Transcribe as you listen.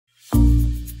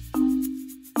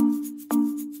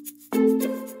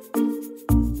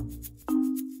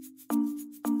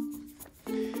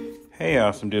Hey,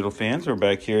 AwesomeDoodle fans, we're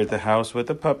back here at the house with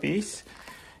the puppies,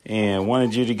 and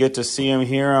wanted you to get to see them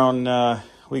here on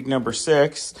week number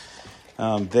 6.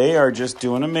 They are just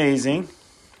doing amazing.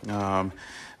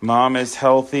 Mom is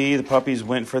healthy. The puppies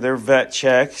went for their vet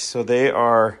checks, so they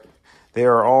are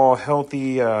all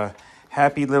healthy,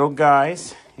 happy little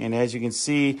guys. And as you can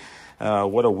see,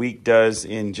 what a week does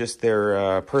in just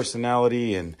their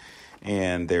personality and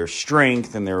their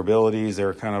strength and their abilities.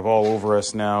 They're kind of all over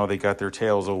us now. They got their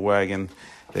tails a wagging.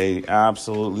 They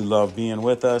absolutely love being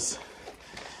with us.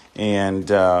 And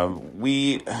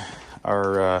we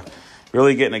are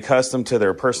really getting accustomed to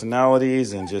their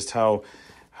personalities and just how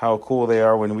cool they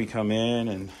are when we come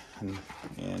in.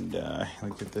 And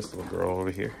look at this little girl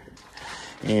over here.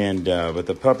 And but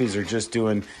the puppies are just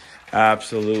doing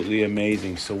absolutely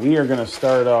amazing. So we are going to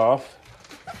start off.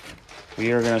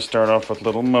 With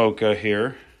little Mocha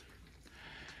here.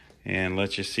 And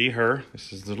let you see her.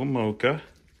 This is little Mocha.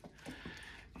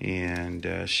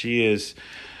 And she is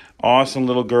awesome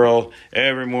little girl.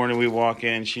 Every morning we walk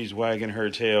in, she's wagging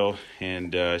her tail.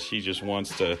 And she just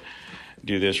wants to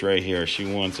do this right here. She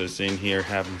wants us in here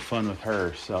having fun with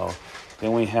her. So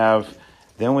then we have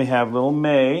little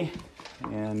May.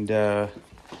 And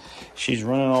she's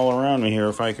running all around me here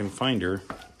if I can find her.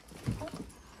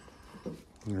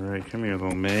 All right, come here,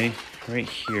 little May. Right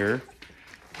here.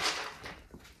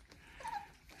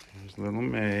 There's little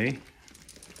May.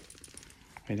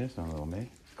 Hey, that's not little May.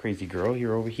 Crazy girl,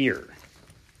 you're over here.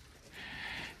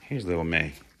 Here's little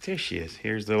May. There she is.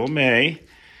 Here's little May.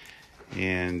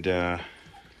 And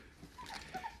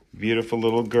beautiful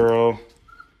little girl.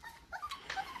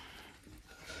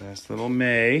 That's little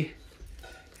May.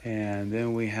 And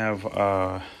then we have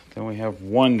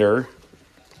Wonder.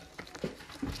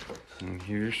 And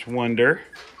here's Wonder.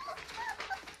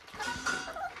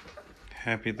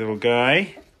 Happy little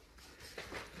guy.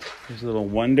 Here's little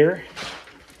Wonder.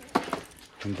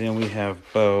 And then we have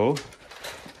Bo.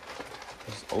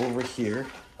 He's over here.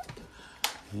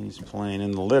 He's playing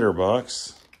in the litter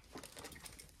box.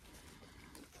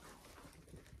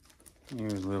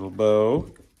 Here's little Bo.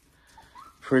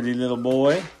 Pretty little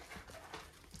boy.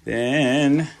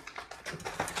 Then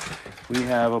we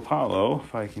have Apollo,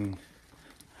 if I can,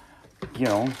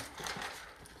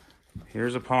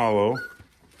 here's Apollo.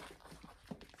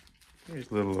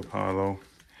 Here's little Apollo.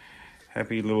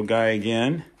 Happy little guy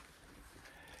again.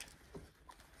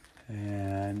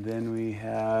 And then we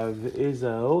have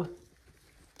Izzo.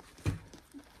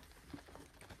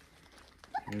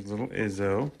 Here's little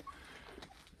Izzo.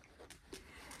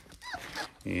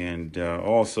 And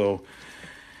also,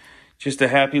 just a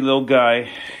happy little guy.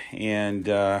 And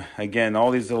again,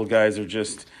 all these little guys are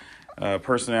just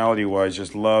personality-wise,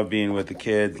 just love being with the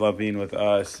kids, love being with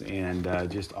us, and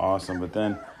just awesome. But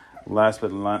then, last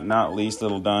but not least,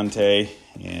 little Dante.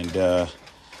 And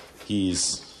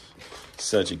he's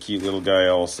such a cute little guy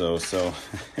also. So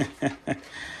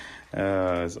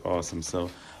it's awesome.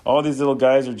 So all these little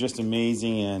guys are just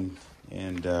amazing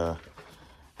and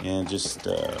just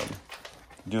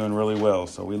doing really well.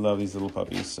 So we love these little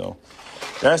puppies. So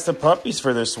that's the puppies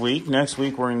for this week. Next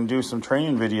week we're going to do some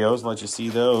training videos, let you see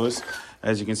those.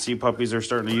 As you can see, puppies are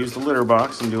starting to use the litter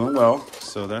box and doing well,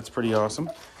 so that's pretty awesome.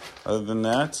 Other than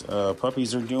that,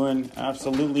 puppies are doing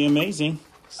absolutely amazing.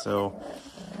 So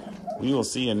we will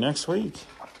see you next week.